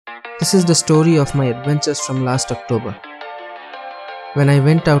This is the story of my adventures from last October, when I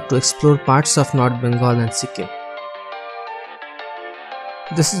went out to explore parts of North Bengal and Sikkim.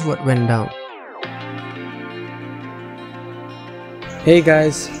 This is what went down. Hey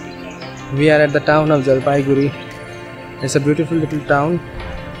guys, we are at the town of Jalpaiguri. It's a beautiful little town,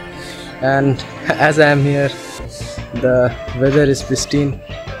 and as I am here, the weather is pristine.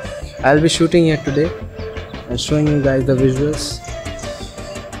 I'll be shooting here today and showing you guys the visuals.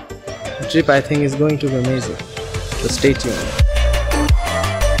 The trip I think is going to be amazing, so stay tuned.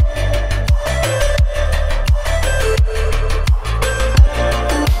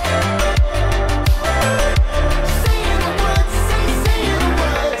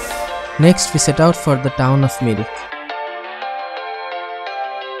 Next we set out for the town of Mirik.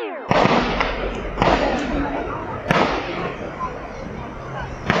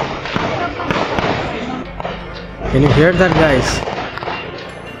 Can you hear that, guys?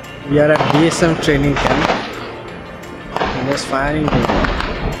 We are at BSM training camp and there's firing going on.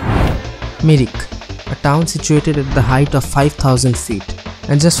 Mirik, a town situated at the height of 5,000 feet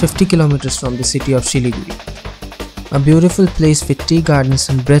and just 50 kilometers from the city of Siliguri. A beautiful place with tea gardens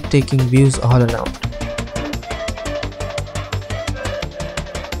and breathtaking views all around.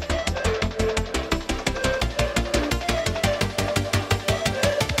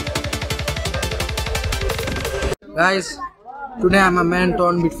 Guys, today I am a man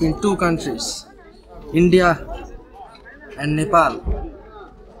torn between two countries, India and Nepal.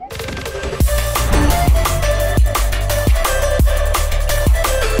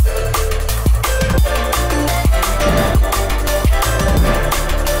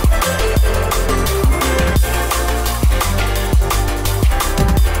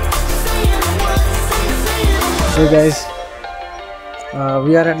 Hey guys,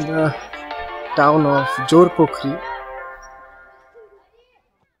 we are at the town of Jorpokhri.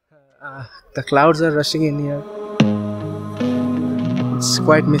 The clouds are rushing in here. It's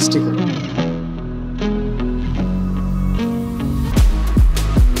quite mystical.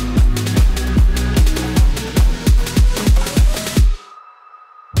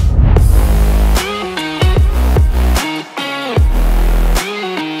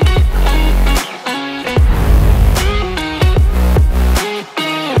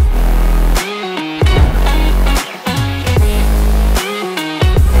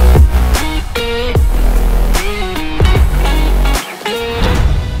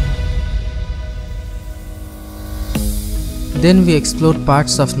 Then we explored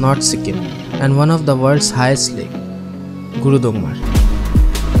parts of North Sikkim and one of the world's highest lake, Gurudongmar.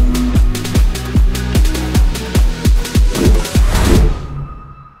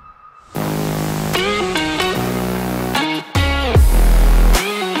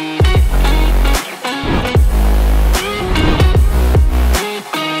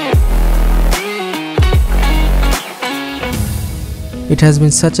 It has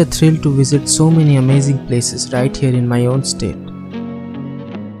been such a thrill to visit so many amazing places right here in my own state.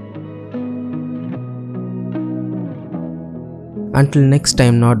 Until next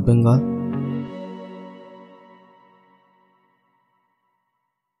time, North Bengal.